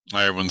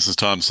Hi, everyone. This is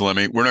Tom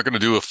Salemi. We're not going to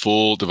do a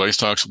full Device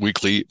Talks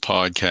weekly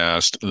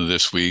podcast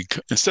this week.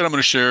 Instead, I'm going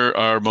to share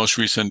our most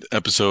recent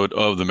episode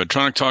of the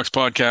Medtronic Talks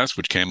podcast,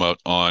 which came out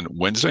on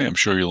Wednesday. I'm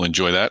sure you'll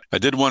enjoy that. I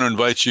did want to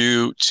invite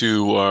you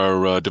to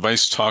our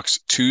Device Talks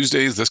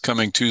Tuesdays. This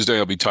coming Tuesday,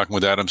 I'll be talking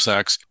with Adam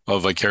Sachs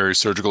of Vicarious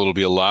Surgical. It'll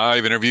be a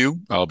live interview.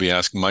 I'll be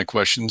asking my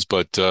questions,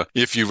 but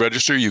if you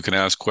register, you can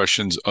ask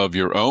questions of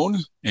your own,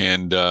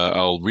 and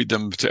I'll read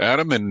them to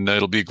Adam, and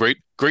it'll be a great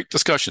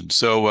discussion.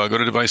 So go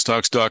to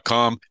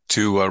devicetalks.com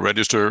to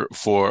register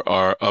for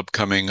our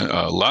upcoming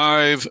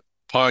live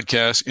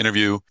podcast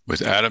interview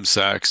with Adam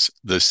Sachs,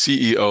 the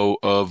CEO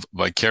of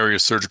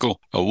Vicarious Surgical.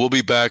 We'll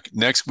be back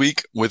next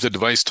week with the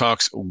Device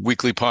Talks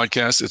weekly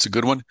podcast. It's a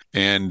good one.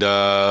 And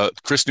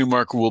Chris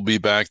Newmark will be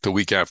back the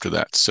week after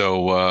that.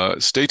 So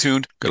stay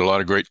tuned. Got a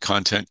lot of great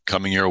content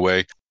coming your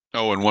way.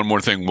 Oh, and one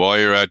more thing. While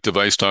you're at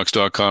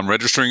devicetalks.com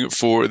registering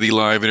for the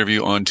live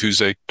interview on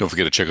Tuesday, don't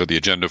forget to check out the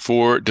agenda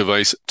for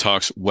Device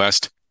Talks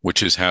West,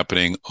 which is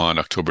happening on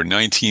October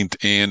 19th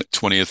and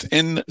 20th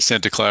in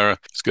Santa Clara.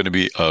 It's going to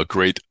be a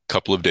great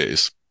couple of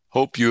days.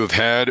 Hope you have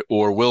had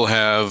or will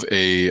have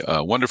a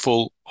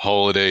wonderful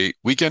holiday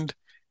weekend,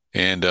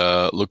 and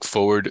look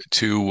forward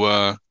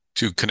to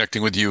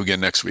connecting with you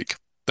again next week.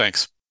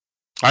 Thanks.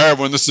 Hi,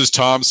 everyone. This is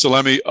Tom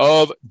Salemi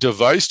of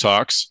Device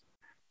Talks.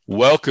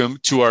 Welcome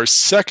to our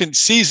second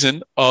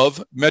season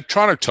of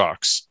Medtronic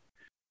Talks.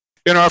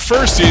 In our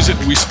first season,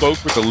 we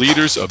spoke with the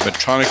leaders of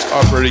Medtronic's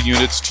operating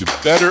units to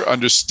better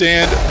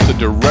understand the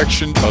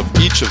direction of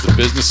each of the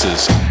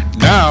businesses.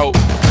 Now,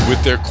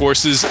 with their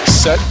courses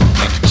set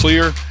and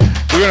clear,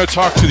 we're going to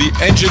talk to the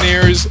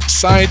engineers,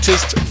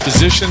 scientists,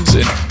 physicians,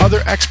 and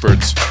other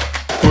experts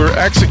who are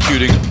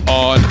executing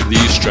on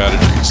these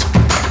strategies.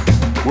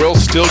 We'll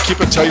still keep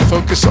a tight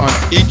focus on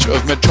each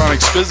of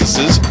Medtronic's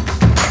businesses,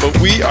 but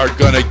we are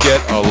going to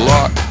get a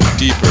lot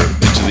deeper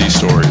into these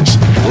stories.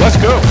 Let's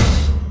go.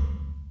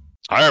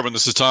 Hi, everyone.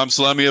 This is Tom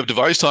Salemi of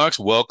Device Talks.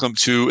 Welcome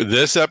to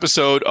this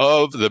episode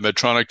of the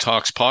Medtronic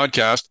Talks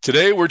podcast.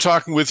 Today, we're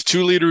talking with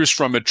two leaders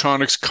from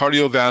Medtronic's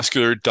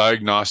Cardiovascular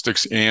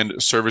Diagnostics and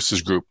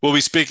Services Group. We'll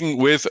be speaking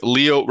with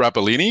Leo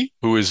Rapellini,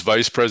 who is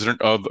Vice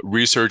President of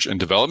Research and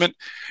Development,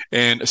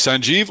 and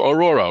Sanjeev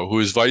Arora, who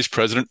is Vice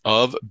President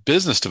of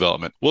Business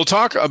Development. We'll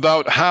talk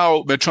about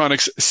how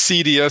Medtronic's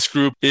CDS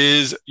Group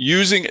is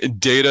using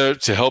data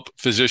to help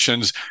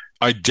physicians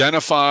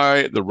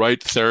identify the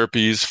right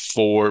therapies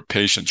for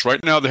patients.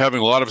 Right now, they're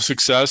having a lot of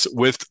success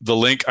with the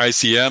Link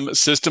ICM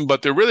system,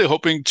 but they're really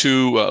hoping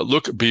to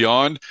look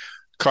beyond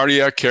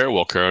cardiac care.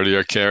 Well,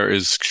 cardiac care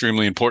is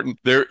extremely important.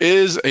 There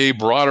is a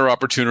broader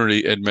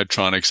opportunity in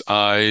Medtronic's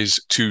eyes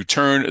to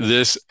turn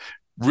this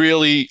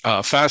really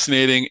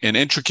fascinating and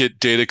intricate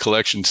data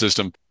collection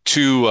system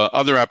to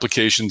other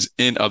applications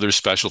in other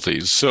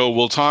specialties. So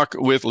we'll talk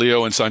with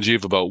Leo and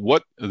Sanjeev about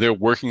what they're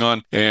working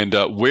on and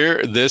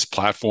where this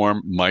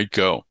platform might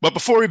go. But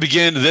before we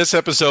begin this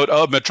episode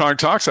of Medtronic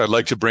Talks, I'd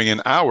like to bring in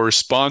our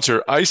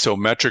sponsor,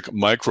 Isometric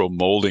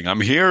Micromolding.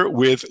 I'm here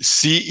with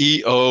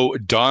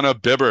CEO Donna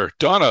Bibber.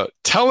 Donna,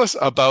 tell us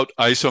about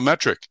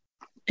Isometric.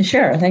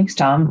 Sure. Thanks,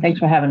 Tom. Thanks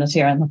for having us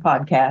here on the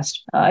podcast.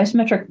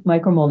 Isometric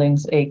Micromolding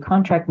is a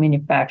contract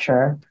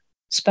manufacturer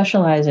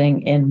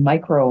specializing in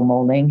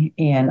micromolding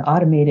and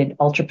automated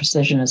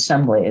ultra-precision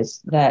assemblies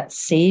that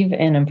save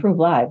and improve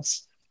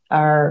lives.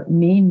 Our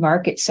main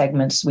market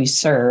segments we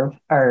serve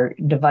are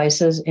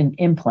devices and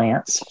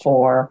implants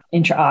for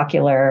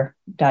intraocular,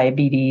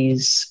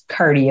 diabetes,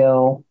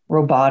 cardio,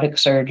 robotic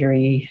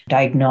surgery,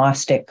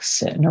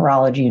 diagnostics,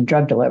 neurology, and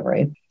drug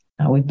delivery.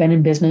 We've been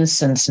in business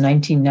since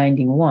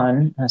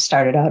 1991,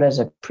 started out as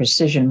a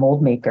precision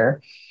mold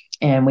maker,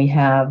 and we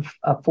have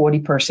a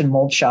 40-person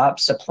mold shop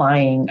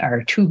supplying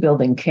our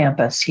two-building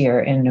campus here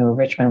in New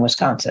Richmond,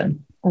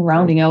 Wisconsin.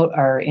 Rounding out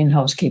our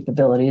in-house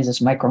capabilities is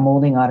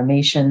micromolding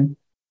automation,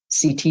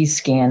 CT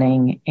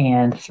scanning,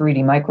 and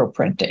 3D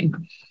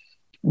microprinting.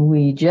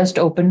 We just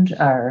opened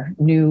our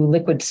new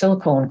liquid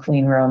silicone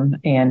clean room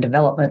and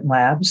development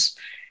labs,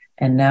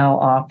 and now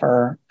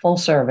offer full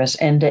service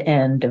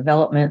end-to-end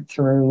development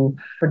through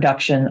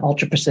production,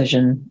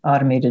 ultra-precision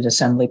automated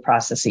assembly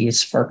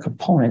processes for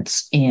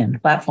components and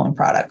platform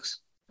products.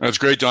 That's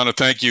great, Donna.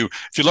 Thank you.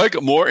 If you'd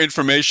like more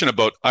information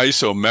about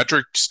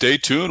Isometric, stay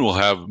tuned. We'll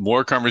have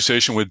more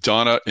conversation with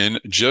Donna in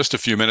just a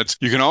few minutes.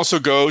 You can also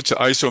go to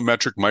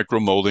Isometric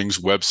Micromolding's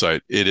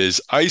website. It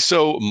is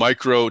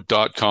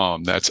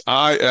isomicro.com. That's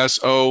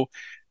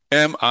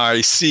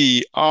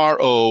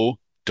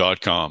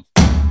ISOMICRO.com.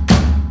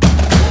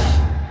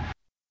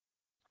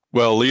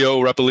 Well, Leo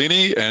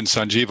Rapellini and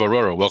Sanjeev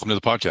Arora, welcome to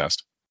the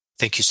podcast.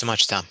 Thank you so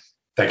much, Tom.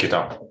 Thank you,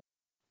 Tom.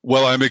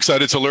 Well, I'm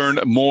excited to learn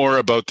more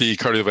about the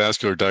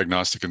cardiovascular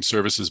diagnostic and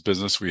services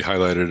business. We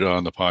highlighted it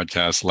on the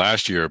podcast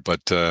last year,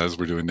 but as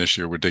we're doing this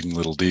year, we're digging a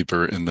little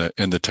deeper in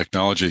the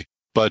technology.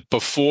 But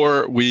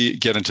before we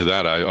get into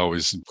that, I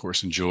always, of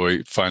course,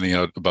 enjoy finding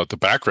out about the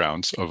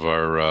backgrounds of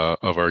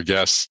our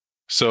guests.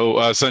 So,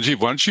 Sanjeev,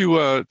 why don't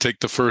you take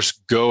the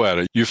first go at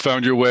it? You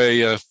found your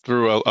way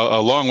through a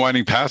long,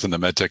 winding path in the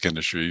medtech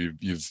industry.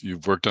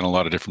 You've worked on a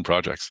lot of different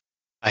projects.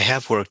 I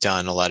have worked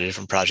on a lot of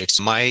different projects.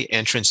 My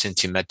entrance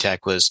into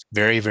medtech was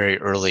very, very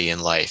early in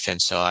life.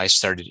 And so I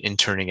started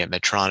interning at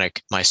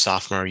Medtronic my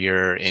sophomore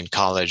year in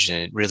college,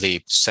 and it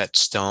really set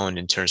stone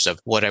in terms of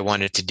what I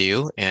wanted to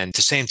do. And at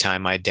the same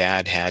time, my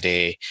dad had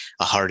a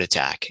heart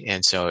attack.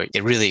 And so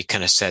it really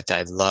kind of set,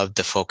 I loved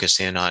to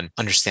focus in on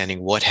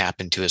understanding what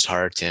happened to his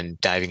heart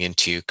and diving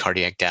into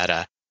cardiac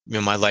data.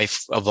 My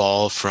life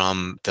evolved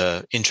from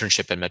the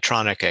internship at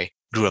Medtronic. I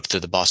grew up through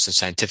the Boston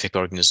Scientific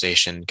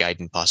Organization,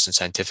 guiding Boston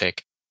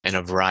Scientific, in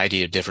a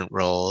variety of different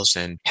roles,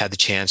 and had the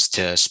chance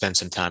to spend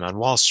some time on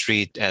Wall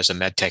Street as a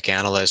medtech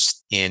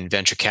analyst, in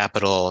venture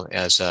capital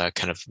as a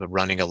kind of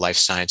running a life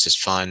sciences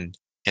fund,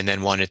 and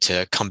then wanted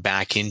to come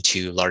back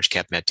into large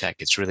cap medtech.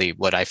 It's really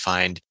what I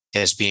find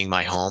as being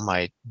my home.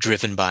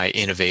 Driven by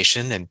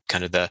innovation and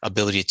kind of the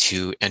ability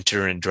to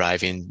enter and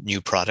drive in new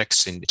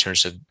products in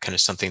terms of kind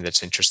of something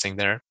that's interesting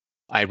there.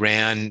 I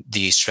ran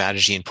the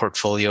strategy and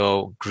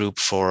portfolio group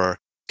for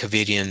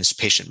Covidian's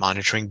patient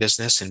monitoring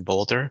business in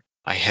Boulder.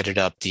 I headed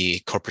up the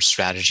corporate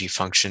strategy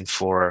function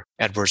for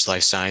Edwards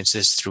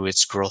Lifesciences through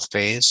its growth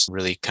phase,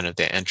 really kind of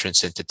the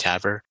entrance into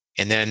TAVR,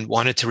 and then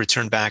wanted to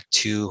return back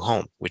to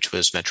home, which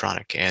was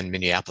Medtronic and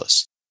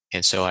Minneapolis.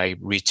 And so I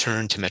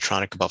returned to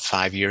Medtronic about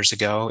 5 years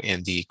ago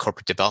in the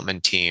corporate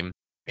development team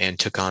and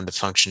took on the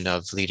function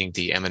of leading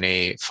the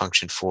M&A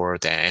function for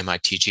the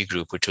MITG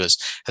group, which was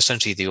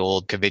essentially the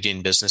old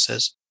Covidian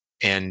businesses.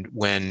 And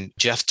when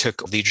Jeff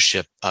took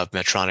leadership of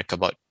Medtronic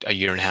about a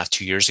year and a half,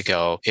 2 years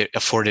ago, it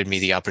afforded me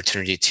the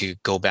opportunity to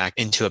go back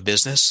into a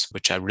business,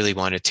 which I really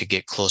wanted to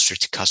get closer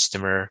to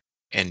customer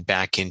and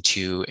back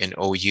into an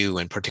OU,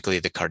 and particularly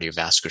the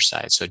cardiovascular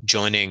side. So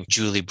joining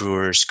Julie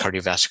Brewer's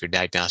cardiovascular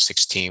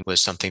diagnostics team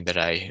was something that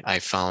I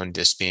found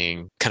as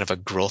being kind of a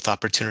growth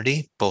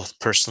opportunity, both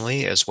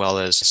personally as well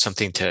as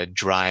something to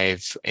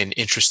drive an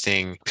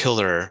interesting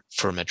pillar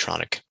for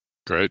Medtronic.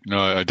 Great. No,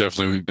 I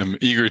definitely am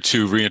eager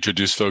to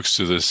reintroduce folks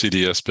to the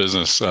CDS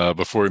business.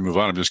 Before we move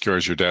on, I'm just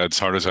curious, your dad's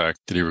heart attack,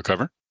 did he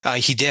recover?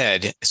 He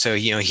did. So,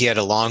 he had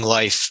a long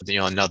life,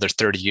 another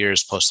 30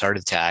 years post-heart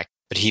attack,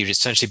 but he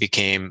essentially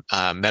became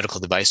a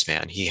medical device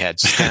man. He had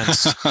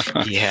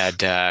stents, he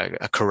had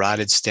a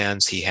carotid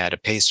stents, he had a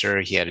pacer,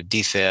 he had a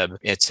defib.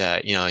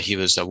 He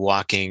was a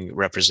walking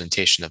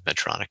representation of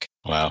Medtronic.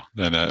 Wow.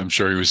 And I'm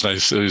sure he was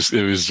nice.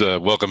 It was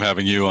welcome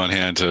having you on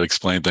hand to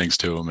explain things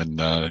to him.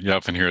 And you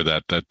often hear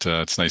that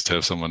it's nice to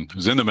have someone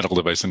who's in the medical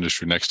device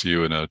industry next to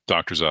you in a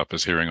doctor's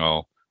office, hearing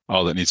all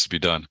that needs to be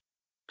done.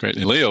 Great.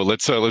 And Leo,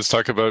 let's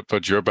talk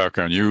about your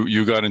background.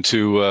 You got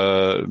into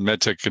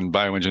medtech and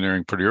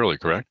bioengineering pretty early,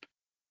 correct?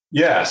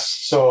 Yes.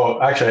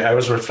 So actually, I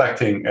was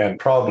reflecting, and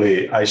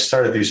probably I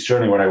started this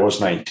journey when I was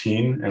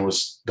 19, and it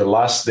was the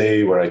last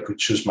day where I could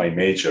choose my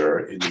major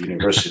in the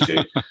university.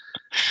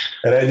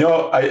 And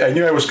I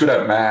knew I was good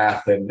at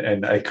math,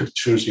 and I could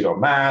choose,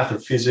 math or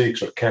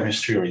physics or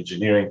chemistry or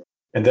engineering.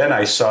 And then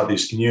I saw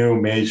this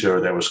new major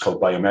that was called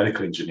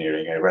biomedical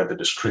engineering. I read the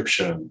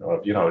description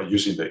of,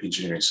 using the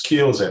engineering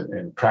skills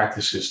and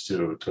practices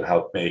to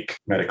help make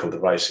medical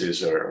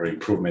devices or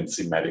improvements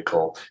in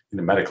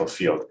the medical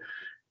field.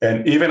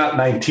 And even at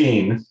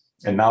 19,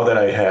 and now that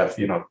I have,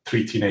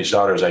 3 teenage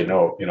daughters, I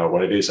know,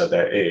 what it is at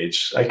that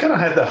age. I kind of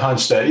had the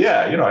hunch that,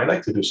 I'd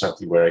like to do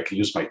something where I can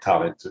use my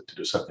talent to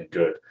do something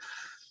good.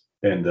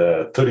 And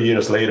 30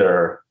 years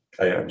later,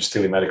 I'm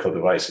still in medical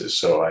devices.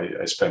 So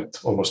I spent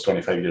almost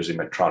 25 years in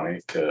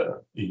Medtronic,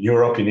 in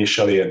Europe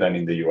initially, and then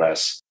in the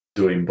US,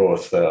 doing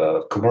both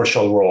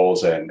commercial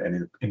roles and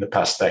in the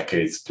past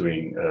decades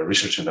doing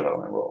research and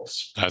development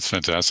roles. That's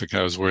fantastic.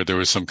 I was worried there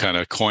was some kind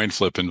of coin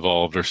flip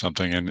involved or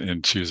something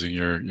in choosing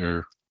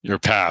your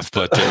path,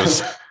 but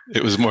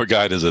it was more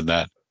guided than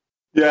that.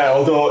 Yeah,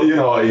 although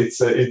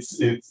it's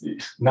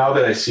now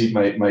that I see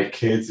my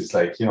kids, it's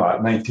like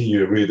at 19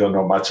 you really don't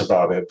know much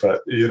about it,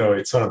 but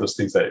it's one of those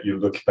things that you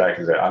look back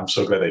and say, I'm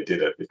so glad I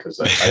did it because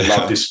I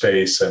love this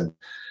space and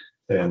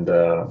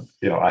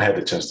I had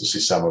the chance to see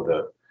some of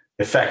the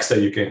effects that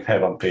you can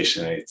have on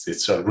patients.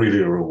 It's a really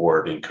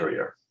rewarding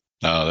career.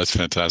 Oh, that's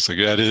fantastic.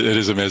 Yeah, it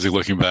is amazing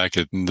looking back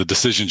at the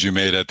decisions you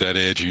made at that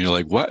age. And you're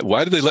like,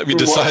 why did they let me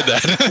decide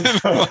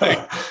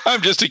that?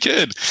 I'm just a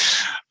kid.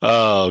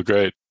 Oh,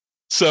 great.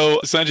 So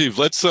Sanjeev,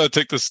 let's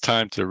take this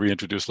time to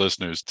reintroduce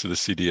listeners to the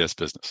CDS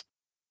business.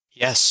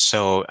 Yes.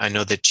 So I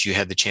know that you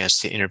had the chance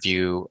to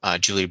interview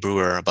Julie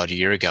Brewer about a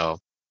year ago.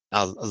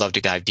 I'd love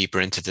to dive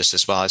deeper into this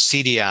as well. At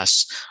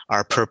CDS,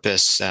 our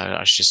purpose,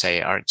 our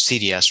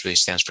CDS really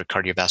stands for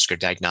Cardiovascular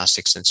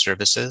Diagnostics and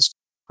Services.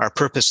 Our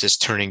purpose is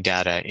turning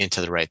data into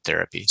the right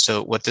therapy.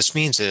 So what this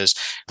means is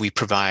we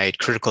provide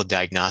critical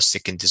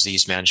diagnostic and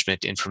disease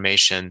management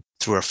information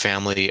through our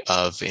family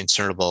of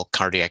insertable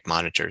cardiac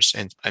monitors.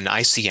 And an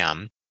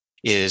ICM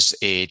is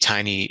a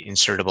tiny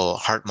insertable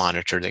heart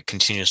monitor that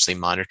continuously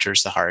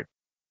monitors the heart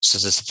so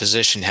that the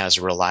physician has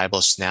a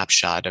reliable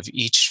snapshot of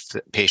each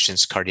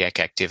patient's cardiac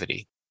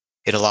activity.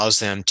 It allows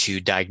them to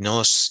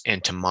diagnose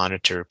and to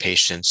monitor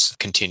patients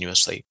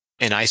continuously.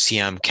 An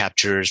ICM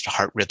captures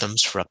heart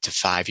rhythms for up to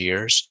 5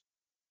 years.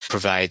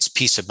 provides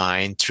peace of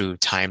mind through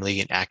timely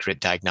and accurate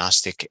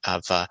diagnostic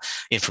of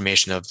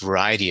information of a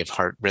variety of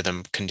heart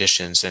rhythm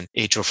conditions. And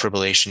atrial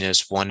fibrillation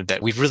is one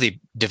that we've really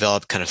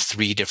developed kind of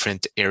 3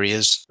 different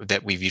areas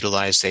that we've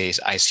utilized the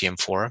ICM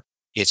for.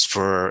 It's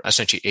for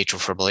essentially atrial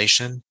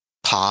fibrillation,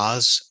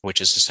 pause,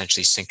 which is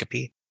essentially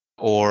syncope,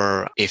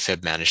 or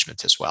AFib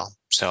management as well.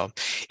 So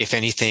if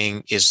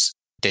anything is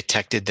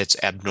detected that's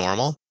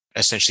abnormal,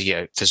 essentially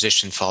a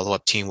physician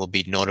follow-up team will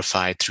be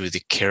notified through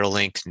the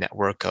CareLink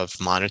network of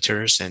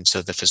monitors, and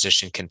so the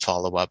physician can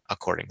follow up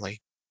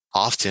accordingly,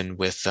 often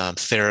with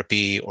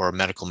therapy or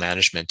medical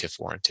management if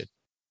warranted.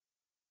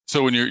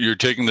 So when you're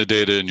taking the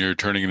data and you're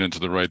turning it into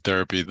the right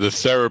therapy, the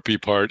therapy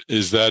part,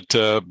 is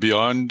that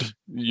beyond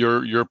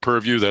your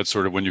purview? That's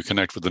sort of when you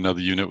connect with another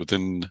unit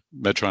within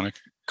Medtronic?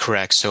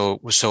 Correct. So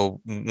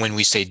when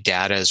we say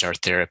data is our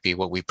therapy,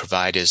 what we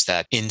provide is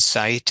that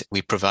insight,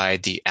 we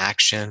provide the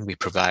action, we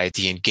provide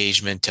the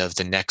engagement of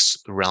the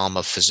next realm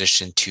of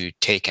physician to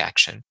take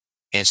action.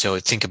 And so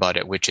think about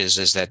it, which is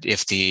that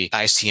if the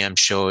ICM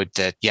showed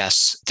that,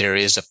 yes, there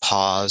is a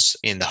pause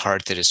in the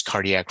heart that is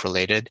cardiac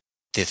related,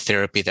 the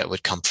therapy that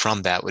would come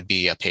from that would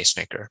be a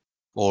pacemaker.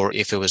 Or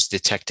if it was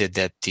detected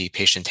that the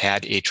patient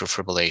had atrial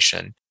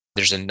fibrillation,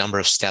 there's a number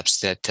of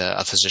steps that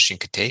a physician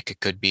could take. It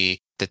could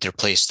be that they're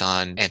placed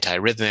on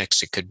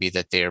antiarrhythmics. It could be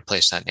that they are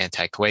placed on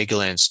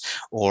anticoagulants,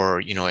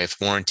 or, if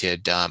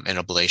warranted, an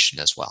ablation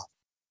as well.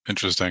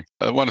 Interesting.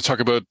 I want to talk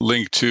about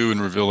Link 2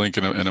 and Reveal Link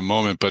in a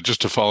moment, but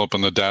just to follow up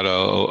on the data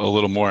a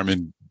little more, I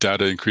mean,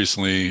 data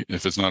increasingly,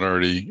 if it's not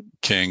already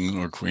king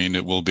or queen,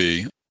 it will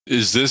be.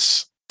 Is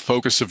this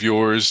focus of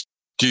yours?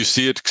 Do you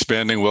see it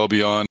expanding well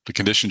beyond the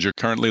conditions you're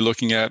currently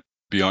looking at,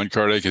 beyond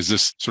cardiac? Is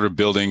this sort of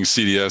building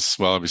CDS?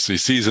 Well, obviously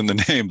C's in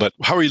the name, but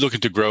how are you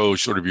looking to grow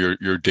sort of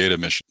your data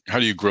mission? How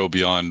do you grow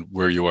beyond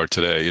where you are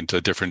today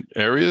into different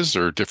areas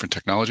or different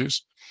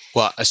technologies?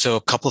 Well, so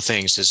a couple of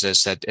things is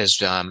that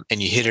and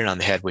you hit it on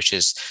the head, which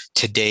is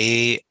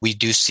today we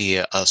do see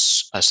a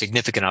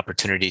significant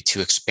opportunity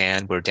to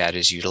expand where data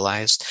is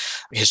utilized.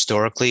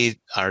 Historically,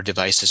 our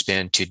device has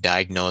been to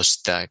diagnose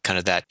the kind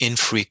of that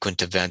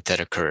infrequent event that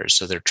occurs.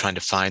 So they're trying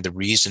to find the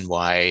reason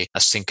why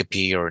a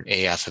syncope or an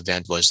AF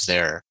event was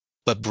there.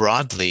 But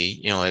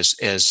broadly,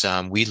 as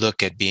we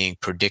look at being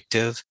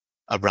predictive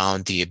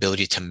around the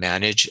ability to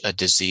manage a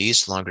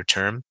disease longer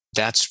term,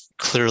 that's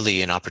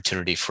clearly an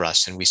opportunity for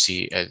us. And we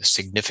see a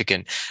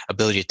significant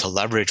ability to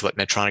leverage what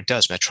Medtronic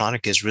does.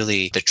 Medtronic is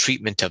really the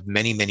treatment of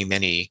many, many,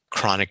 many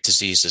chronic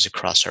diseases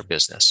across our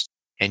business.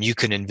 And you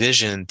can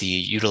envision the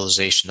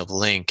utilization of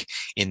Link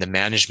in the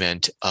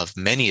management of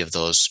many of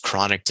those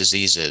chronic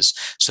diseases.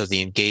 So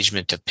the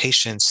engagement of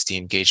patients, the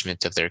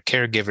engagement of their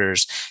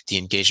caregivers, the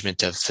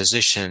engagement of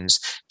physicians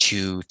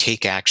to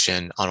take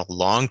action on a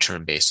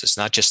long-term basis,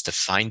 not just to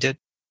find it,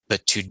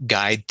 but to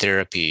guide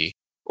therapy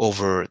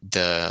over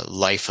the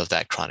life of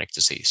that chronic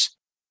disease.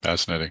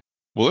 Fascinating.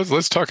 Well,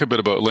 let's talk a bit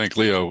about Link.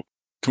 Leo,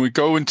 can we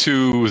go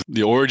into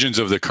the origins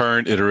of the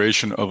current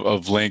iteration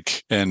of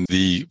Link and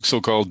the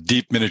so-called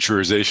deep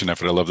miniaturization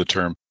effort, I love the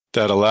term,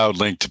 that allowed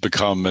Link to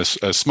become as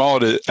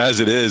small as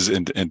it is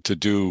and to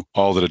do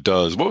all that it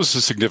does? What was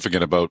so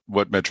significant about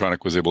what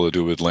Medtronic was able to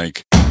do with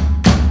Link?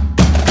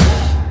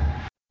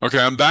 Okay,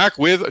 I'm back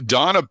with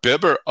Donna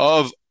Bibber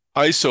of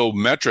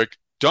Isometric.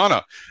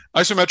 Donna,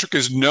 Isometric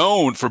is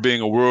known for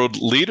being a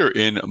world leader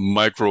in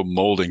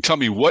micromolding. Tell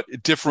me, what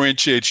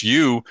differentiates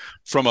you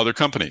from other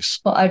companies?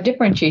 Well, our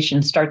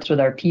differentiation starts with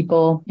our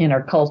people and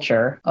our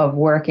culture of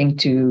working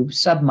to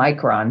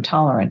submicron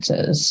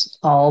tolerances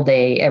all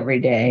day, every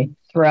day.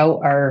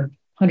 Throughout our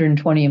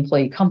 120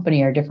 employee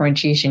company, our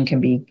differentiation can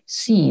be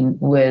seen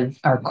with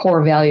our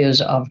core values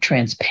of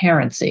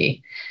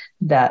transparency,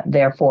 that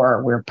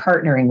therefore we're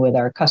partnering with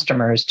our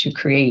customers to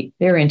create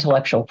their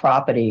intellectual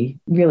property,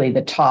 really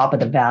the top of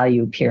the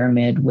value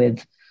pyramid,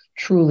 with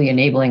truly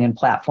enabling and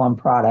platform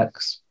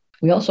products.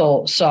 We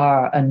also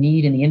saw a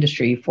need in the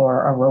industry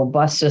for a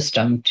robust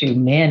system to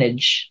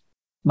manage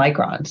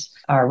microns.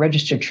 Our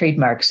registered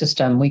trademark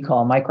system we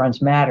call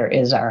Microns Matter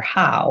is our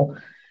how,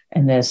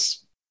 and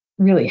this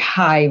really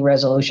high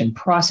resolution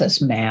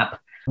process map,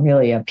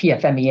 really a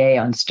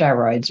PFMEA on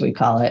steroids, we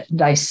call it,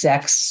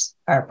 dissects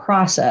our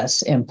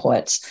process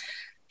inputs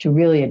to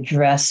really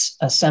address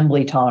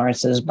assembly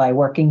tolerances by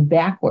working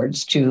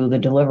backwards to the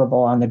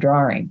deliverable on the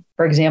drawing.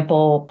 For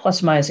example,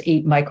 plus or minus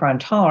 8 micron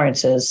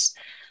tolerances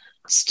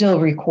still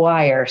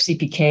require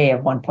CPK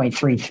of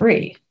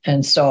 1.33.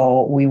 And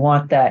so we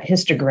want that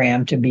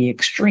histogram to be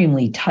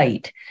extremely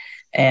tight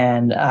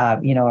and, a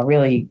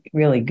really,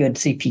 really good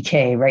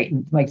CPK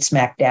right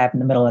smack dab in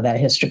the middle of that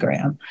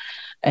histogram.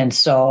 And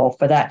so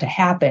for that to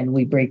happen,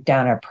 we break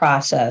down our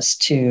process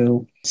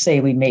to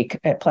say we make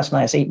at plus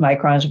minus 8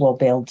 microns, we'll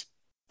build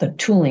the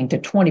tooling to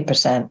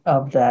 20%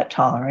 of that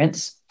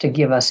tolerance to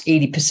give us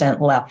 80%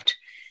 left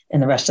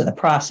in the rest of the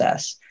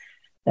process.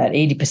 That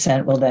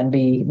 80% will then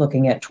be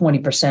looking at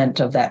 20%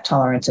 of that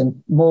tolerance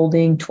in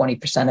molding,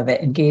 20% of it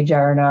in gauge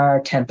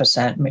R&R,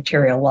 10%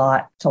 material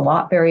lot to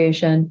lot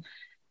variation,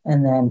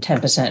 and then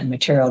 10% in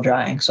material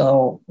drying.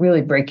 So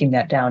really breaking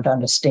that down to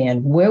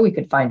understand where we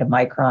could find a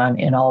micron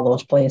in all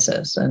those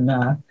places. And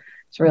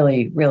it's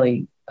really,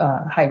 really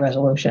high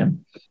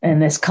resolution.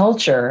 And this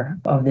culture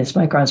of this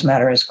microns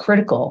matter is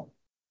critical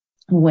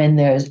when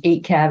there's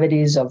 8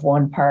 cavities of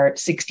one part,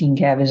 16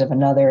 cavities of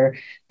another,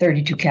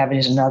 32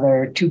 cavities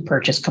another, 2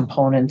 purchase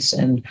components,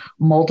 and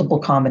multiple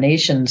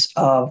combinations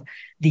of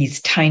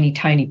these tiny,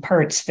 tiny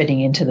parts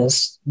fitting into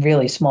this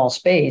really small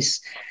space.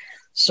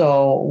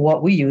 So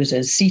what we use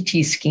is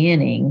CT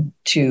scanning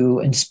to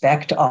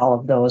inspect all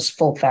of those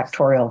full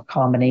factorial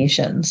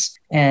combinations.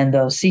 And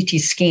those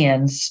CT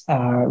scans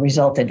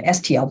result in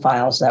STL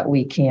files that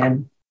we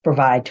can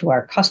provide to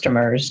our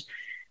customers.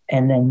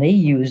 And then they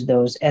use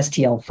those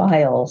STL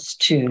files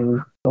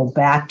to go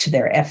back to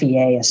their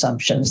FEA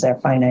assumptions, their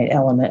finite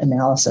element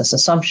analysis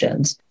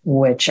assumptions,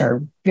 which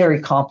are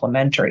very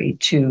complementary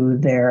to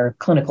their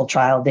clinical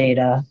trial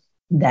data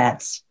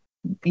that's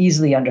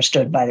easily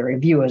understood by the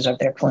reviewers of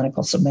their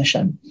clinical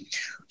submission.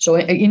 So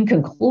in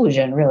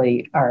conclusion,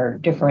 really, our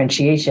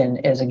differentiation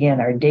is,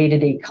 again, our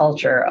day-to-day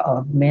culture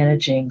of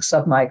managing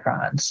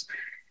submicrons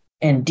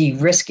and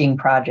de-risking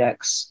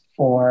projects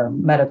for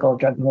medical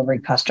drug delivery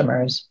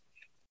customers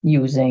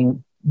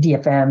using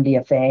DFM,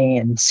 DFA,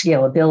 and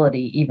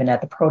scalability, even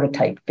at the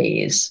prototype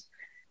phase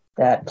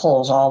that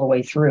pulls all the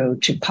way through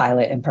to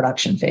pilot and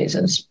production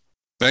phases.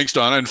 Thanks,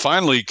 Donna. And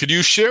finally, could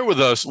you share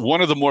with us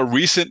one of the more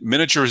recent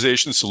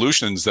miniaturization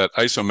solutions that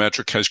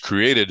Isometric has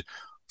created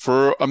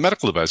for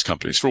medical device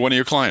companies, for one of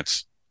your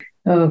clients?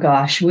 Oh,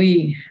 gosh,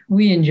 we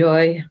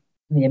enjoy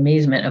the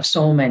amazement of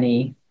so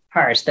many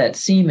parts that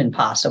seem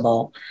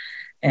impossible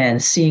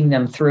and seeing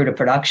them through to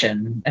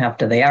production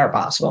after they are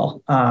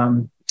possible.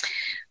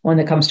 One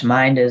that comes to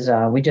mind is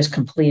we just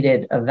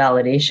completed a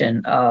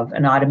validation of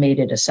an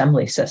automated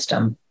assembly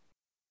system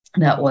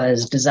that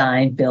was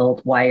designed,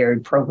 built,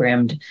 wired,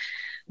 programmed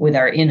with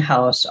our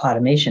in-house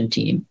automation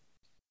team.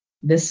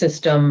 This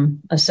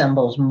system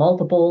assembles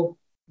multiple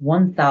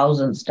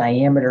 1,000th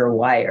diameter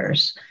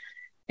wires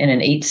in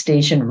an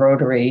 8-station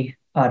rotary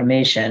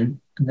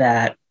automation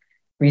that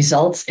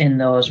results in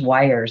those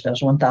wires,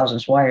 those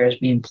 1,000th wires,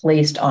 being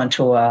placed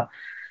onto a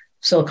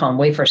silicon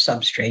wafer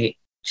substrate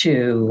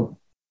to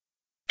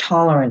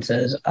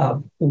tolerances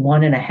of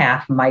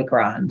 1.5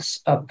 microns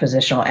of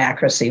positional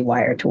accuracy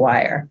wire to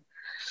wire.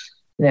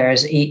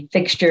 There's 8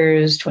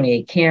 fixtures,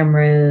 28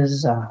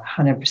 cameras,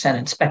 100%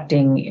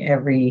 inspecting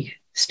every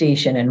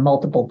station in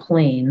multiple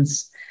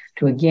planes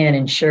to, again,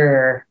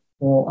 ensure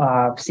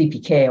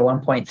CPK of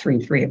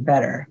 1.33 or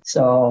better.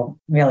 So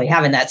really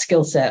having that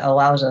skill set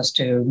allows us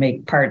to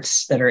make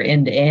parts that are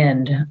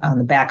end-to-end on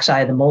the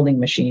backside of the molding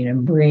machine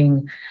and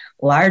bring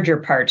larger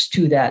parts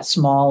to that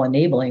small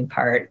enabling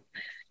part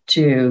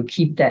to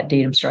keep that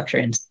datum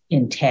structure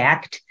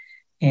intact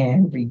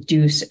and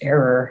reduce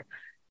error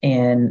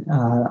in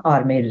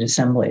automated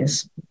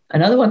assemblies.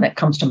 Another one that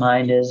comes to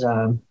mind is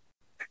a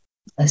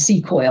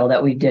C-coil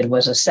that we did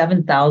was a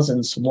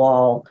 7,000th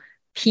wall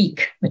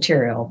PEEK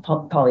material,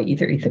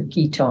 polyether ether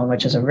ketone,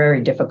 which is a very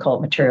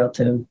difficult material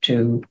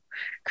to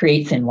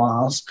create thin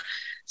walls.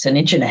 It's 1.5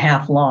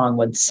 inches long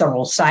with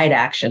several side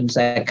actions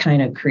that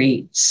kind of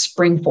create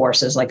spring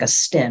forces like a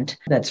stent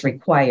that's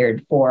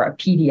required for a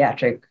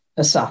pediatric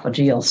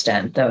esophageal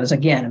stent. That was,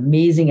 again,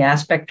 amazing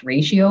aspect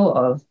ratio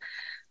of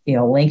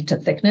length to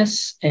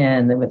thickness,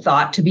 and they were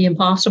thought to be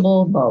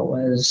impossible, but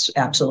was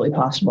absolutely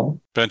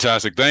possible.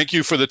 Fantastic. Thank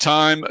you for the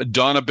time,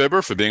 Donna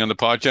Bibber, for being on the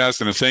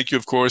podcast. And a thank you,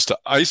 of course, to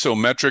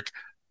Isometric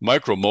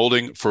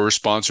Micromolding for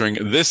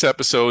sponsoring this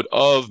episode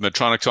of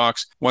Medtronic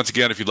Talks. Once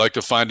again, if you'd like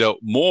to find out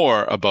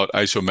more about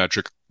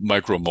Isometric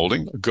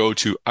Micromolding, go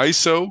to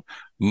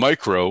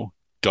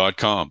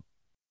isomicro.com.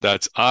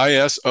 That's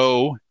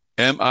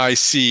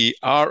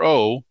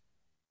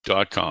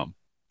ISOMICRO.com.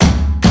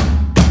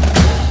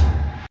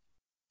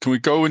 Can we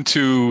go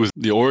into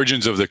the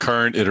origins of the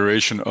current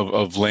iteration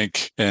of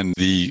Link and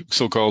the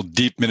so-called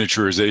deep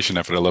miniaturization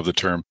effort? I love the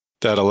term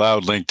that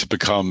allowed Link to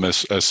become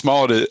as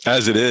small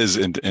as it is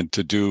and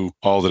to do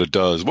all that it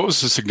does. What was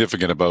so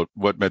significant about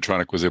what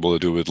Medtronic was able to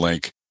do with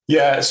Link?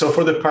 Yeah, so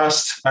for the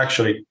past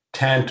actually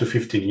 10 to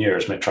 15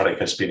 years,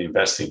 Medtronic has been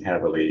investing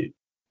heavily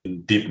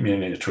in deep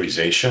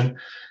miniaturization,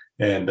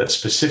 and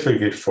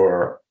specifically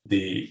for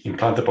the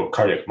implantable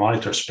cardiac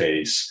monitor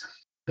space.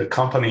 The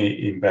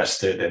company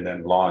invested and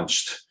then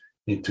launched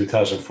in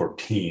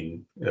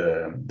 2014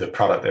 the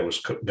product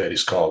that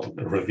is called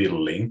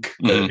Reveal Link.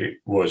 Mm-hmm. It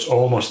was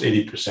almost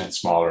 80%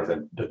 smaller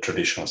than the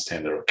traditional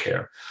standard of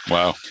care.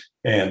 Wow!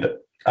 And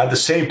at the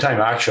same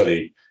time,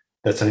 actually,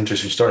 that's an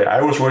interesting story.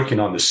 I was working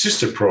on the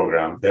sister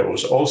program that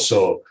was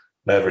also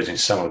leveraging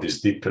some of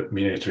this deep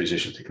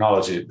miniaturization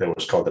technology that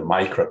was called the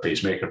Micra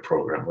Pacemaker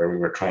program, where we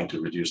were trying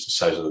to reduce the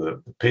size of the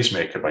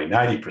pacemaker by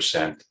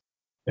 90%,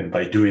 and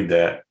by doing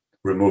that,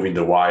 removing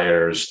the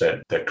wires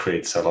that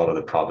creates a lot of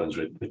the problems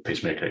with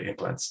pacemaker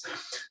implants.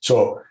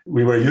 So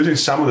we were using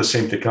some of the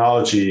same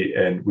technology,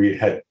 and we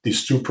had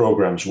these 2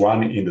 programs,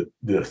 one in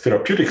the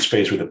therapeutic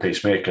space with the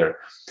pacemaker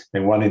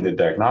and one in the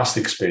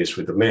diagnostic space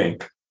with the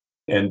Link.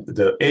 And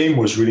the aim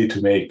was really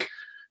to make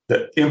the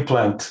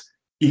implant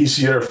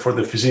easier for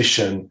the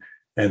physician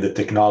and the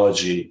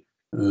technology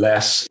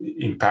less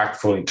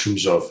impactful in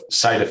terms of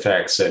side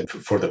effects and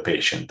for the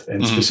patient.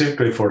 And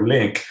specifically for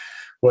Link,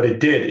 what it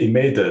did, it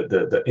made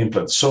the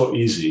implant so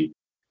easy,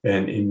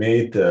 and it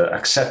made the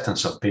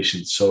acceptance of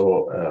patients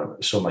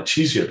so much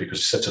easier because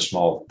it's such a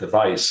small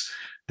device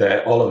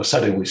that all of a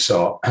sudden we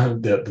saw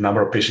the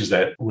number of patients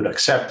that would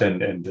accept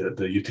and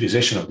the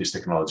utilization of this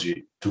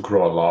technology to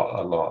grow a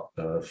lot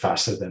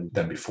faster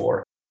than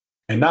before.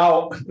 And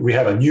now we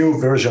have a new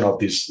version of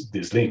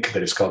this Link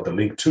that is called the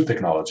Link 2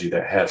 technology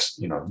that has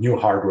new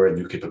hardware and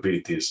new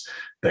capabilities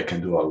that can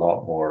do a lot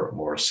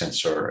more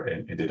sensor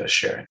and data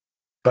sharing.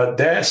 But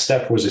that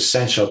step was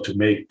essential to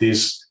make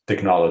this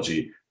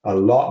technology a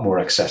lot more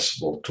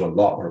accessible to a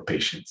lot more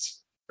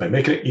patients by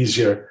making it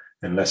easier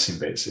and less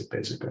invasive,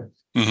 basically.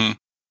 Mm-hmm.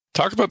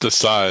 Talk about the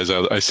size.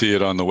 I see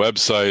it on the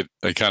website.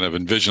 I kind of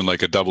envision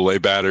like a AA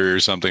battery or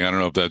something. I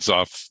don't know if that's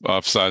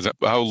off size.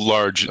 How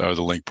large are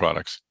the Link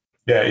products?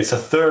 Yeah, it's a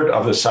third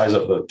of the size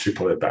of the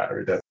AAA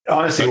battery. That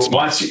honestly,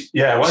 once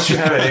you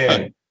have it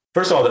in,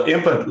 first of all, the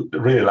implant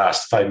really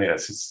lasts 5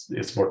 minutes.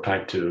 It's more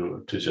time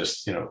to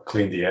just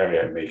clean the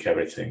area and make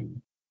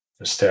everything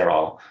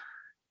sterile.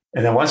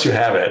 And then once you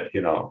have it,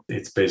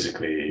 it's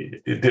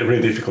basically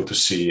really difficult to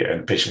see,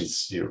 and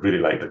patients really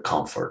like the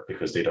comfort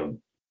because they don't.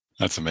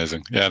 That's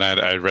amazing. Yeah, and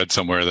I read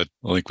somewhere that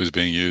Link was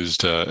being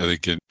used, I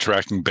think, in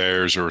tracking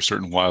bears or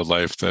certain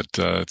wildlife that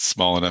it's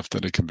small enough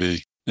that it can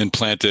be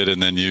implanted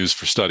and then used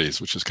for studies,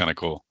 which is kind of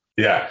cool.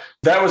 Yeah,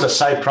 that was a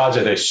side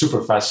project that's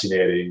super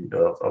fascinating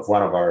of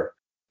one of our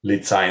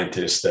lead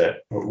scientists that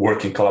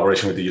work in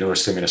collaboration with the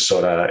University of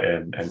Minnesota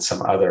and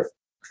some other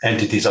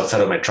entities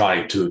outside of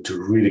Medtronic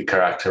to really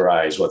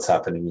characterize what's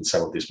happening in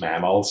some of these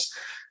mammals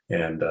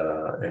and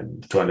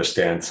to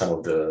understand some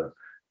of the,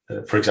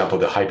 for example,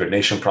 the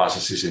hibernation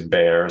processes in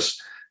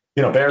bears.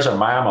 Bears are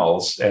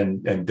mammals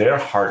and their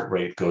heart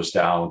rate goes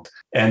down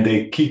and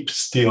they keep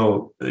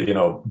still,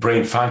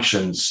 brain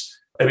functions.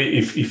 I mean,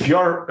 if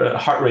your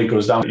heart rate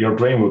goes down, your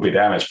brain will be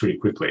damaged pretty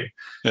quickly,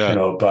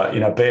 but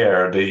in a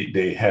bear,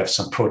 they have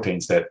some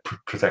proteins that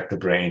protect the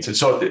brains. And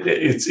so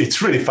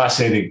it's really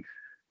fascinating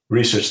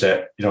research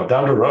that,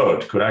 down the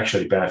road could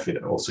actually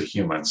benefit also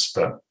humans,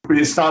 but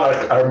it's not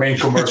our main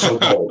commercial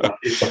goal.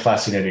 It's a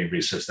fascinating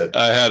research that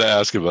I had to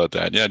ask about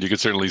that. Yeah, you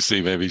could certainly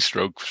see maybe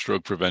stroke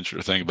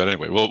prevention thing. But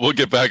anyway, we'll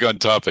get back on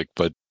topic.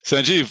 But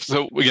Sanjeev,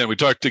 so again, we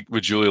talked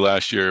with Julie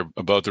last year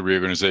about the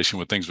reorganization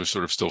when things were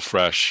sort of still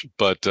fresh.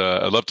 But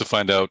I'd love to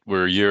find out,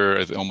 we're a year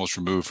almost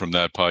removed from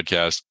that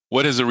podcast.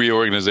 What has the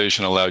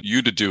reorganization allowed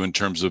you to do in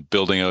terms of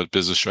building out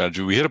business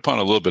strategy? We hit upon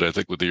a little bit, I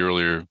think, with the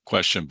earlier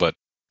question, but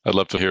I'd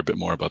love to hear a bit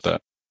more about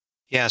that.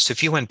 Yeah. So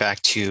if you went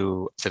back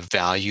to the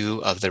value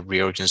of the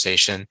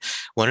reorganization,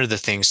 one of the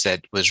things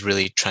that was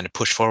really trying to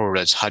push forward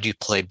was how do you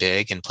play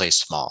big and play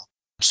small?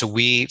 So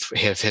we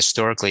have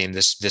historically, and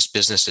this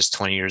business is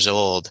 20 years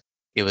old,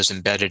 it was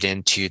embedded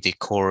into the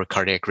core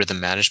cardiac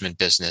rhythm management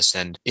business.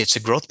 And it's a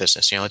growth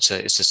business.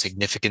 It's a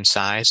significant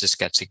size. It's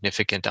got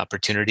significant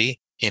opportunity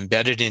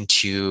embedded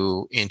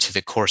into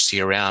the core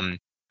CRM.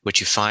 What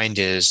you find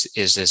is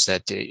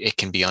that it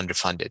can be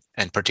underfunded,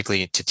 and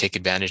particularly to take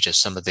advantage of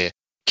some of the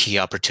key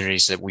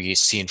opportunities that we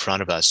see in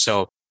front of us.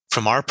 So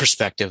from our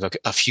perspective,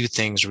 a few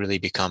things really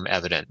become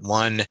evident.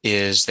 One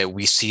is that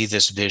we see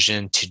this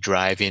vision to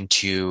drive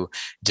into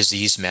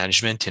disease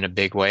management in a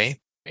big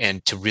way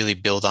and to really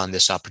build on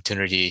this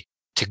opportunity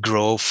to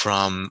grow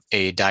from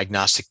a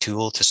diagnostic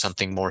tool to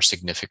something more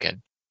significant.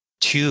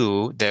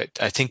 Two, that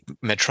I think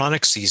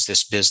Medtronic sees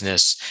this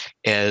business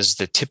as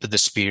the tip of the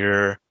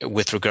spear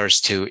with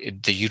regards to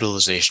the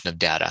utilization of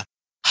data.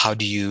 How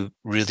do you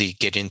really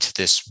get into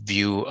this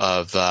view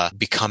of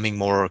becoming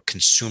more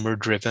consumer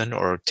driven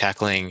or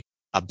tackling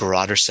a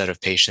broader set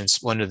of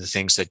patients? One of the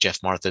things that Jeff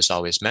Martha has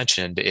always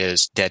mentioned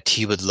is that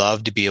he would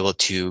love to be able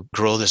to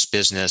grow this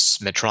business,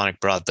 Medtronic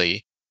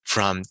broadly,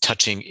 from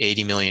touching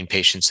 80 million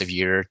patients a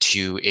year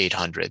to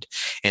 800.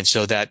 And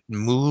so that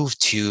move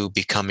to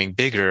becoming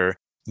bigger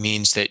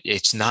means that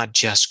it's not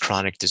just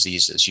chronic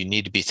diseases. You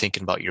need to be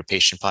thinking about your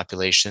patient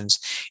populations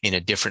in a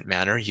different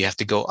manner. You have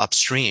to go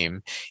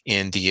upstream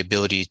in the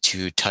ability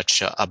to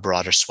touch a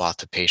broader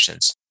swath of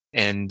patients.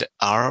 And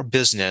our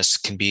business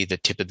can be the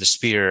tip of the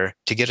spear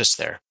to get us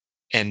there.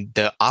 And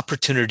the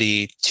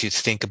opportunity to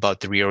think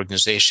about the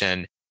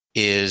reorganization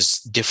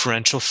is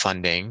differential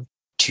funding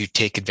to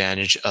take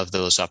advantage of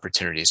those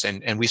opportunities.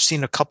 And we've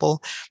seen a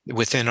couple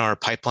within our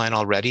pipeline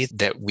already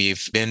that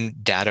we've been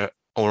data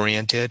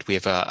oriented. We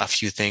have a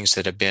few things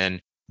that have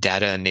been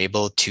data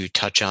enabled to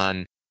touch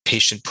on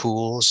patient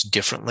pools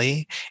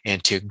differently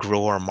and to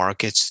grow our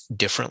markets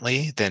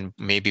differently than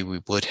maybe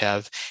we would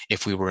have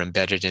if we were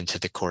embedded into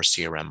the core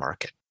CRM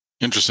market.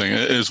 Interesting.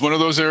 Is one of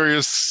those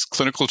areas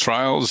clinical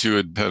trials? You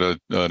had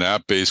an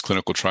app-based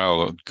clinical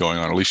trial going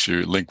on. At least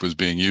your Link was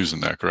being used in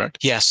that, correct?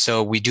 Yes.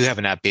 So we do have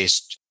an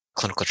app-based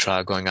clinical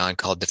trial going on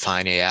called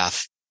Define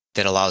AF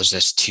that allows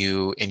us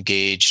to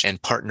engage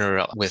and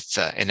partner with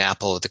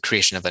the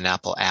creation of an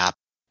Apple app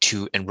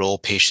to enroll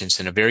patients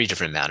in a very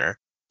different manner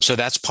So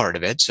that's part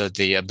of it. So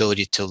the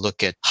ability to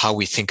look at how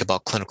we think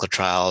about clinical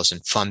trials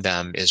and fund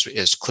them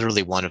is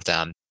clearly one of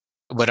them.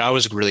 What I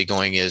was really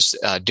going is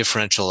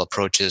differential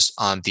approaches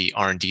on the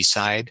R&D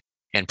side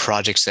and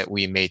projects that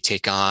we may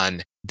take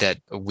on that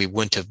we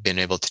wouldn't have been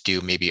able to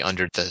do maybe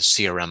under the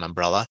CRM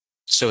umbrella.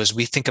 So as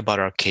we think about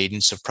our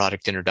cadence of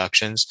product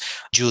introductions,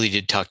 Julie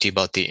did talk to you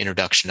about the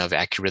introduction of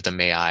AccuRhythm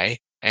AI.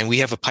 And we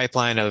have a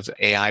pipeline of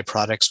AI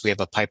products. We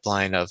have a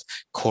pipeline of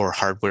core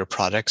hardware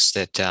products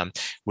that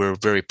we're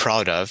very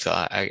proud of.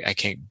 I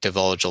can't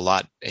divulge a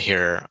lot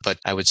here, but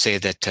I would say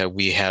that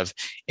we have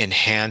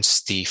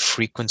enhanced the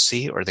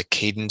frequency or the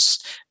cadence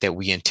that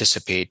we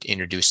anticipate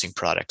introducing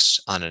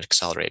products on an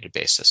accelerated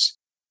basis.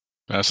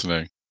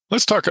 Fascinating.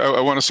 Let's talk. I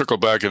want to circle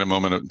back in a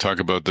moment and talk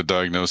about the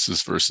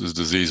diagnosis versus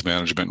disease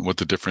management and what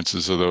the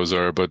differences of those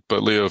are. But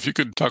Leo, if you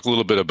could talk a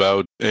little bit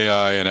about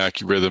AI and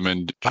AccuRhythm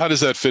and how does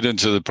that fit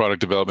into the product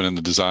development and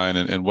the design,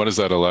 and what does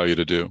that allow you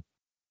to do?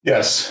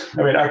 Yes.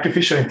 I mean,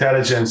 artificial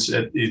intelligence,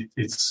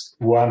 it's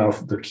one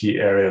of the key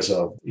areas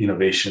of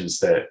innovations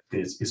that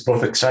is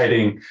both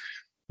exciting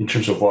in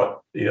terms of what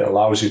it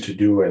allows you to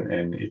do,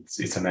 and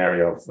it's an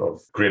area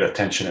of great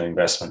attention and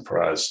investment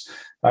for us.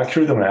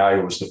 AccuRhythm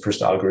AI was the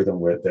first algorithm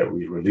that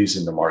we released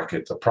in the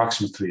market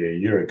approximately a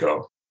year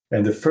ago.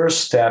 And the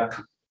first step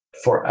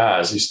for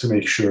us is to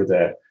make sure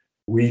that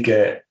we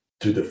get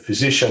to the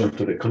physician or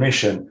to the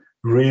clinician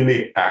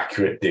really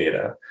accurate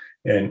data.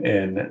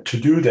 And to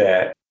do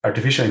that,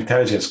 artificial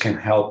intelligence can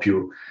help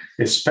you,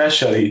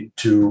 especially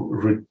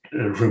to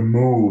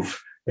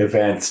remove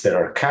events that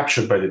are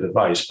captured by the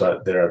device,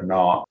 but that are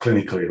not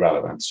clinically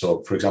relevant.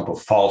 So, for example,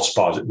 false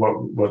positive,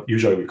 what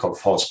usually we call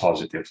false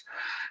positives,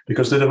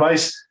 because the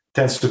device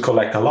tends to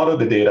collect a lot of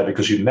the data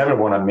because you never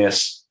want to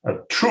miss a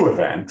true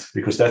event,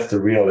 because that's the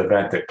real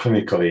event that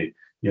clinically,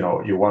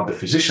 you want the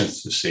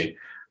physicians to see.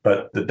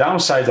 But the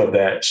downside of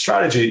that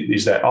strategy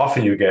is that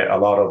often you get a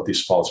lot of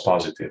these false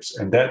positives,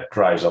 and that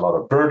drives a lot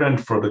of burden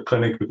for the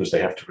clinic because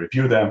they have to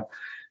review them.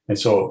 And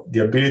so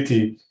the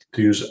ability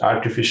to use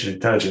artificial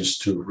intelligence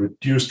to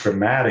reduce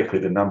dramatically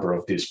the number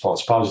of these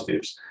false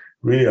positives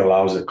really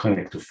allows the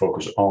clinic to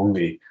focus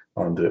only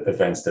on the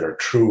events that are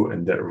true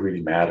and that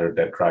really matter,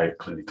 that drive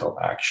clinical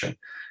action.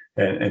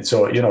 And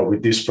so,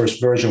 with this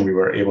first version, we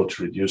were able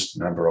to reduce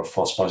the number of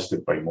false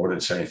positives by more than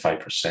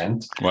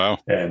 75%. Wow.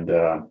 And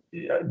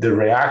the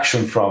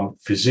reaction from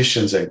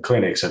physicians and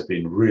clinics have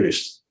been really,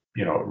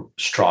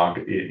 strong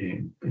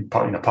in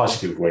a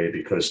positive way,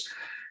 because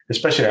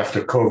especially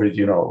after COVID,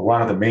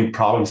 one of the main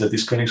problems that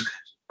these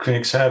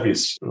clinics have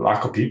is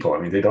lack of people. I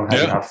mean, they don't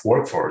have enough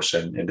workforce,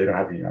 and they don't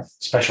have enough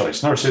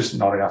specialist nurses,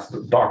 not enough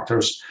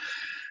doctors.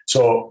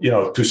 So,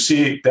 to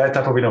see that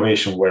type of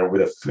innovation where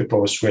with a flip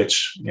of a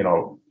switch,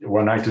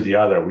 one night to the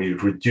other, we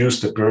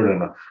reduced the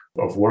burden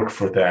of work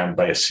for them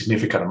by a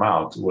significant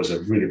amount was a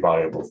really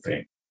valuable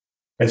thing.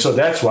 And so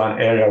that's one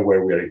area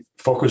where we're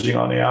focusing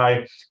on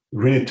AI,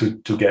 really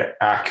to get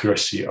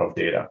accuracy of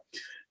data.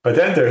 But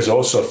then there's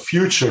also a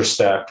future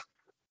step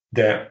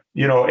that,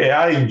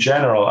 AI in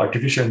general,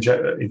 artificial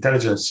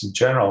intelligence in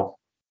general,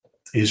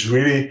 is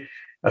really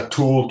a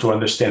tool to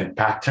understand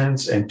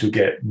patterns and to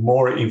get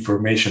more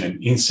information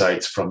and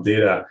insights from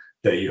data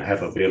that you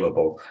have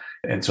available.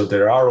 And so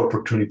there are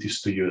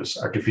opportunities to use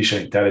artificial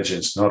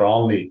intelligence not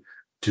only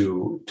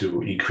to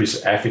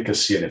increase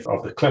efficacy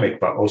of the clinic,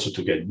 but also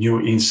to get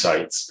new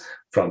insights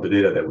from the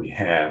data that we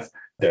have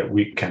that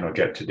we cannot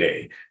get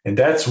today. And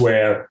that's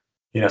where,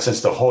 in a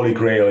sense, the holy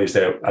grail is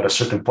that at a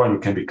certain point we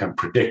can become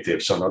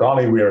predictive. So not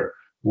only we're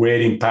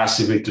waiting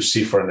passively to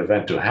see for an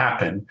event to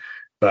happen,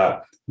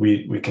 but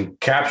we can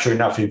capture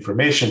enough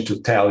information to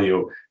tell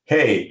you,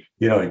 hey,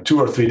 in 2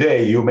 or 3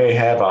 days, you may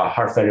have a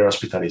heart failure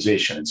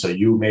hospitalization. And so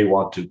you may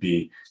want to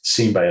be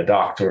seen by a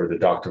doctor, or the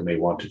doctor may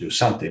want to do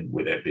something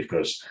with it,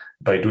 because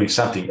by doing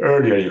something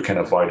earlier, you can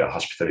avoid a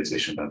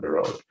hospitalization down the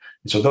road.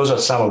 And so those are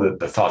some of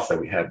the thoughts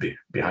that we have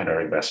behind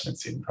our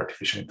investments in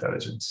artificial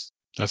intelligence.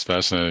 That's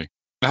fascinating.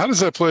 How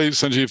does that play,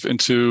 Sanjeev,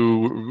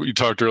 into, you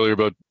talked earlier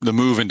about the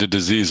move into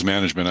disease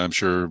management. I'm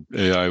sure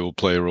AI will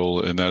play a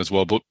role in that as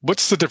well. But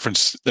what's the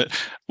difference?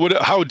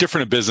 How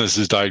different a business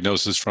is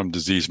diagnosis from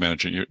disease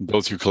management?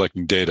 You're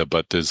collecting data,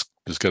 but there's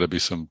got to be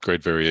some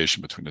great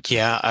variation between the two.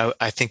 Yeah,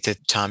 I think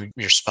that, Tom,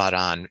 you're spot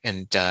on.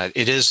 And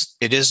it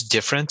is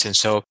different. And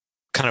so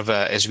kind of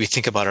as we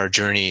think about our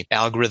journey,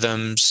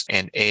 algorithms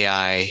and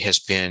AI has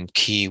been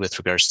key with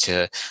regards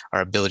to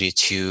our ability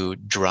to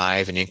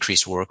drive and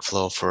increase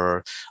workflow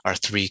for our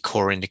 3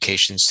 core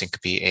indications,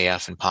 syncope,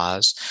 AF, and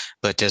PAUSE.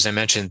 But as I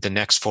mentioned, the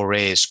next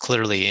foray is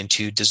clearly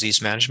into disease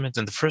management.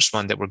 And the first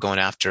one that we're going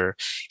after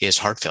is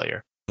heart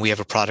failure. We have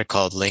a product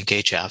called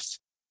LINC-HF,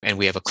 and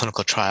we have a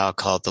clinical trial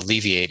called the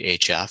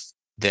Alleviate-HF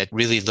that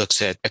really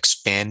looks at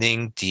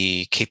expanding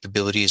the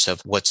capabilities of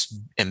what's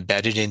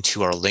embedded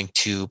into our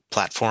LINQ2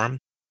 platform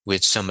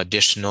with some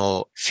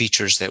additional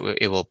features that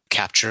it will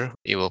capture.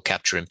 It will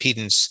capture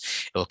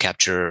impedance, it will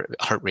capture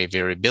heart rate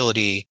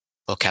variability, it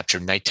will capture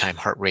nighttime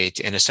heart rate,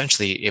 and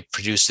essentially it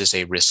produces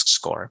a risk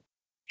score.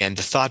 And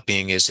the thought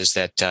being is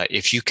that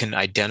if you can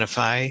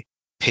identify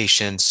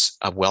patients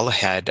well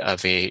ahead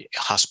of a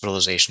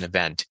hospitalization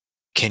event?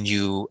 Can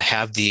you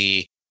have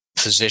the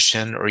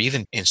physician, or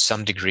even in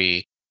some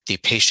degree, the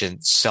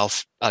patient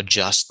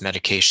self-adjust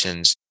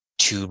medications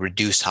to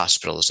reduce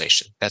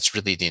hospitalization? That's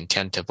really the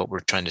intent of what we're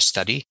trying to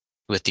study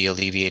with the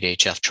Alleviate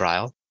HF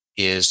trial,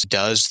 is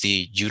does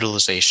the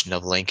utilization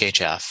of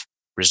LINK-HF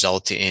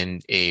result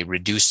in a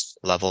reduced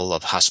level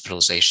of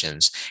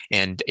hospitalizations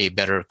and a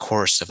better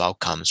course of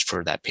outcomes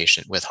for that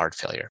patient with heart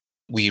failure?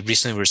 We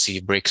recently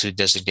received breakthrough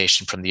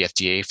designation from the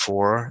FDA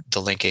for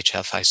the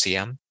LINK-HF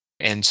ICM.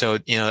 And so,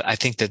 I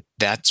think that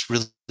that's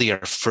really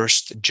our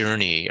first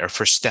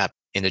step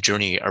in the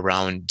journey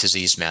around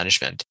disease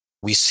management.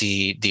 We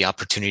see the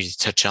opportunity to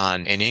touch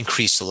on and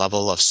increase the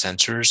level of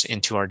sensors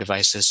into our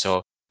devices.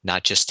 So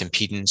not just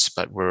impedance,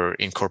 but we're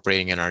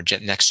incorporating in our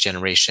next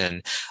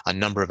generation a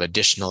number of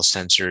additional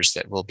sensors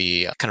that will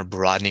be kind of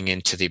broadening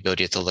into the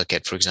ability to look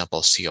at, for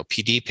example,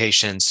 COPD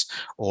patients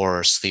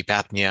or sleep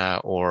apnea,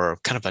 or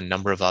kind of a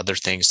number of other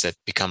things that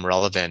become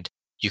relevant.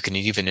 You can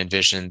even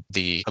envision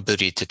the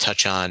ability to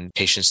touch on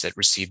patients that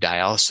receive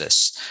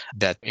dialysis,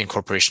 that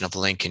incorporation of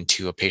LINK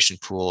into a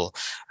patient pool,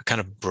 kind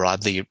of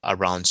broadly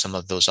around some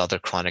of those other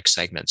chronic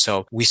segments.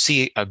 So we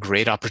see a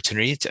great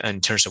opportunity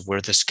in terms of where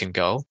this can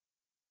go,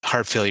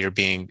 heart failure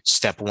being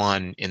step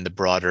one in the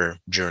broader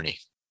journey.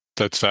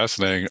 That's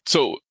fascinating.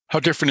 So how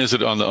different is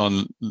it on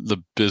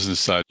the business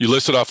side? You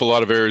listed off a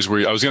lot of areas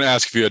where I was going to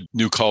ask if you had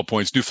new call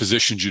points, new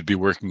physicians you'd be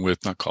working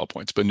with, not call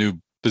points, but new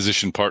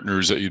physician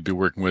partners that you'd be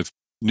working with,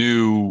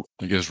 new,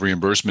 I guess,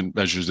 reimbursement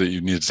measures that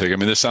you need to take. I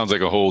mean, this sounds like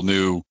a whole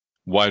new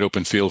wide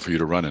open field for you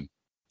to run in.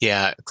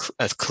 Yeah,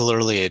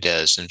 clearly it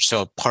is. And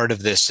so part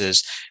of this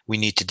is we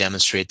need to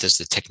demonstrate, does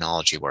the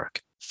technology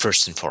work,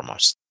 first and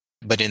foremost.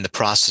 But in the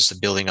process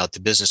of building out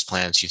the business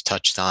plans, you've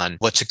touched on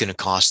what's it going to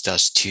cost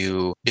us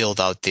to build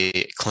out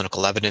the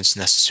clinical evidence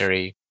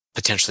necessary,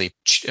 potentially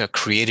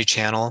create a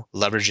channel,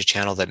 leverage a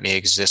channel that may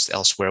exist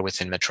elsewhere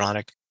within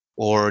Medtronic,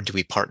 or do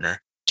we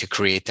partner to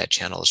create that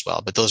channel as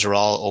well? But those are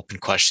all open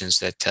questions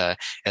that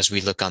as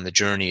we look on the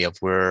journey of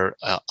where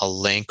a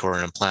LINK or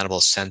an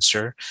implantable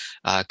sensor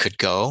could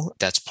go,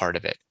 that's part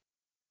of it.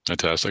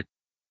 Fantastic.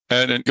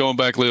 And going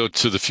back, Leo,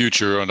 to the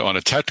future on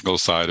a technical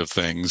side of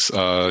things,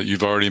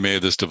 you've already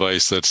made this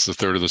device that's a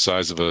third of the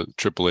size of a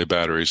AAA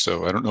battery.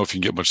 So I don't know if you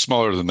can get much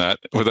smaller than that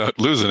without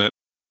losing it.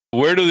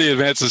 Where do the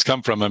advances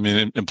come from? I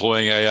mean,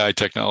 employing AI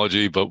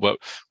technology, but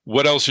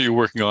what else are you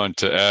working on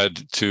to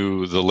add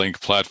to the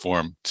LINK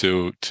platform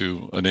to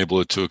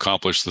enable it to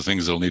accomplish the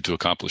things it'll need to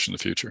accomplish in the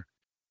future?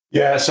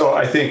 Yeah, so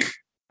I think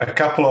a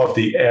couple of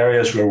the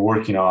areas we're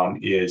working on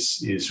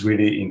is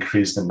really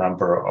increase the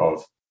number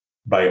of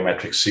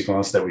biometric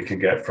signals that we can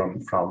get from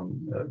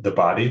the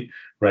body.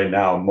 Right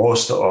now,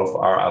 most of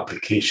our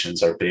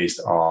applications are based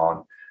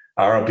on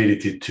our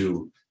ability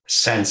to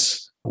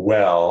sense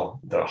well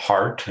the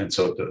heart, and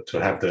so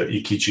to have the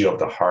EKG of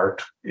the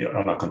heart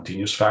on a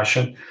continuous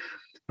fashion.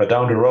 But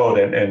down the road,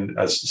 and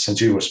as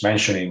Sanjeev was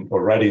mentioning,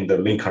 already in the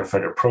LINK Heart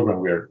Failure program,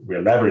 we're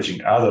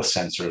leveraging other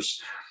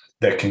sensors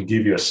that can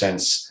give you a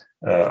sense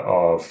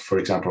of, for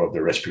example, of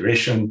the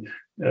respiration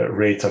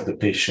rate of the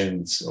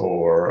patients,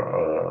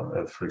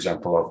 or, for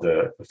example, of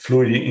the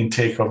fluid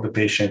intake of the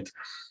patient.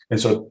 And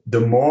so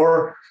the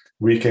more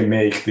we can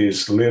make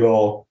this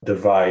little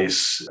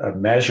device a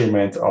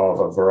measurement of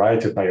a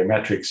variety of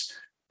biometrics,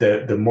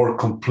 the more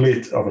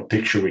complete of a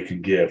picture we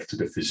can give to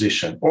the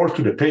physician or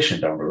to the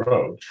patient down the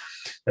road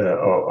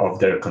of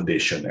their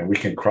condition. And we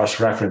can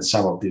cross-reference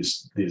some of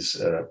these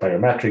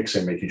biometrics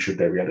and making sure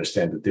that we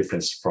understand the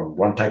difference from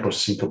one type of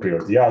syncope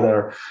or the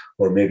other,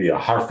 or maybe a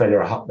heart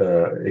failure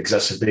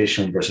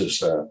exacerbation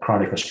versus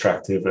chronic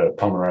obstructive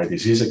pulmonary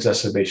disease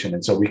exacerbation.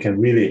 And so we can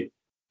really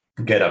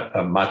get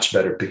a much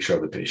better picture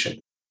of the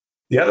patient.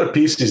 The other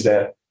piece is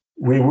that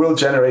we will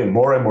generate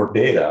more and more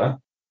data.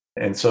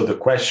 And so the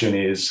question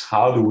is,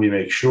 how do we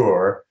make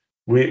sure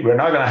we're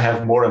not going to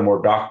have more and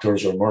more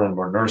doctors or more and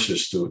more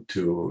nurses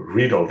to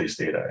read all this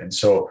data? And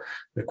so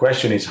the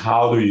question is,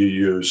 how do you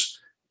use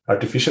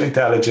artificial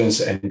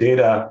intelligence and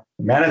data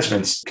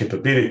management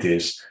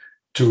capabilities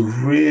to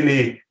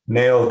really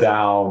nail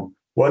down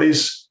what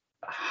is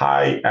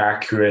high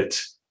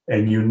accurate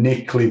and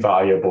uniquely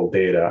valuable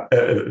data,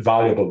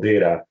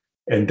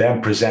 and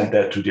then present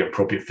that to the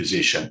appropriate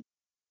physician.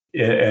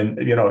 And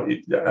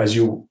as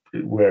you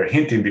were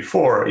hinting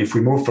before, if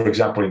we move, for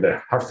example, in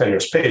the heart failure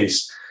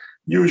space,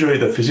 usually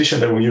the physician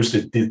that will use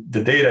the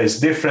data is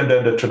different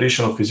than the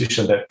traditional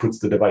physician that puts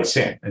the device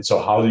in. And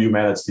so how do you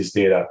manage this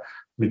data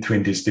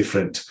between these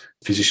different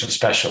physician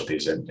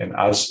specialties? And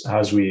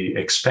as we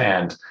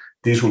expand,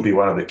 this will be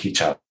one of the key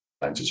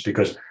challenges,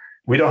 because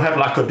we don't have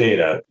lack of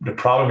data. The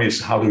problem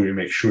is, how do we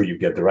make sure you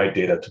get the right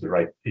data to the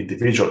right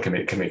individual can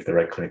make the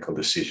right clinical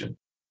decision?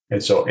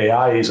 And so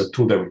AI is a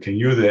tool that we can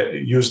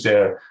use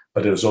there,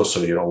 but there's also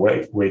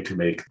way to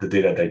make the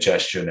data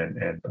digestion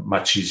and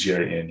much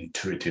easier and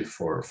intuitive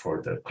for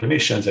the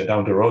clinicians, and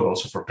down the road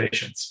also for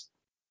patients.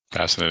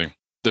 Fascinating.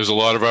 There's a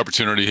lot of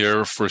opportunity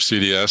here for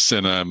CDS,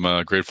 and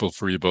I'm grateful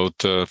for you both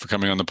for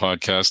coming on the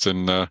podcast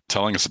and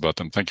telling us about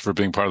them. Thank you for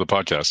being part of the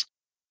podcast.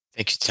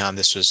 Thank you, Tom.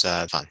 This was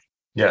fun.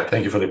 Yeah,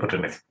 thank you for the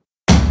opportunity.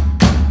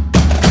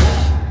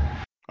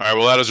 All right,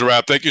 well, that is a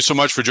wrap. Thank you so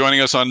much for joining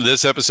us on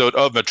this episode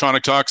of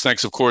Medtronic Talks.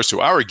 Thanks, of course, to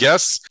our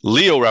guests,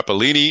 Leo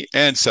Rapalini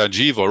and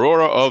Sanjeev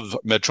Arora of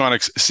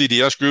Medtronic's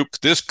CDS Group.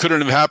 This couldn't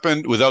have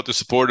happened without the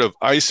support of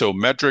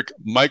Isometric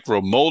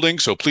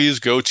Micromolding, so please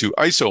go to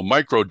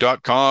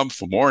isomicro.com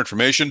for more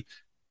information.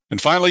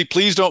 And finally,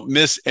 please don't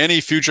miss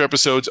any future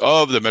episodes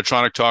of the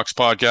Medtronic Talks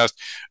podcast.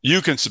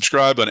 You can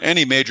subscribe on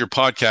any major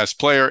podcast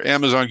player,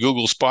 Amazon,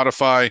 Google,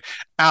 Spotify,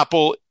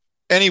 Apple,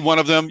 any one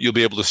of them. You'll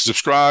be able to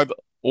subscribe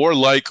or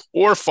like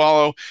or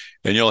follow,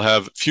 and you'll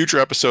have future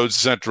episodes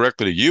sent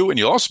directly to you. And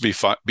you'll also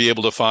be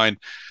able to find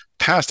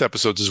past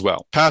episodes as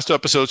well. Past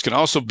episodes can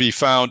also be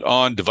found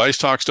on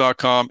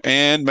devicetalks.com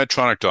and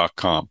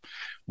medtronic.com.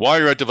 While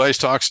you're at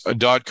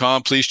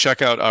devicetalks.com, please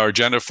check out our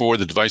agenda for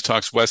the Device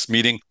Talks West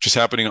meeting, which is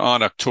happening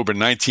on October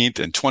 19th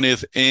and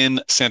 20th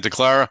in Santa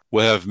Clara.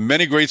 We'll have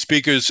many great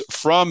speakers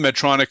from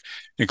Medtronic,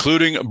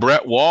 including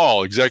Brett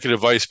Wall,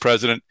 Executive Vice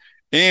President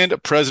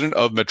and President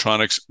of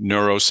Medtronic's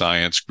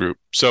Neuroscience Group.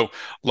 So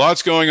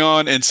lots going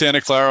on in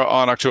Santa Clara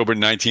on October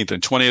 19th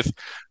and 20th.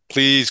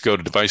 Please go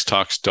to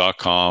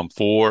devicetalks.com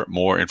for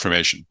more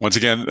information. Once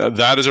again,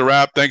 that is a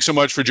wrap. Thanks so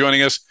much for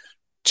joining us.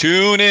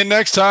 Tune in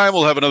next time.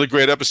 We'll have another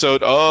great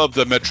episode of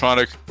the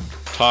Medtronic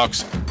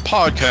Talks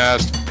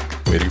podcast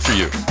waiting for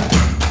you.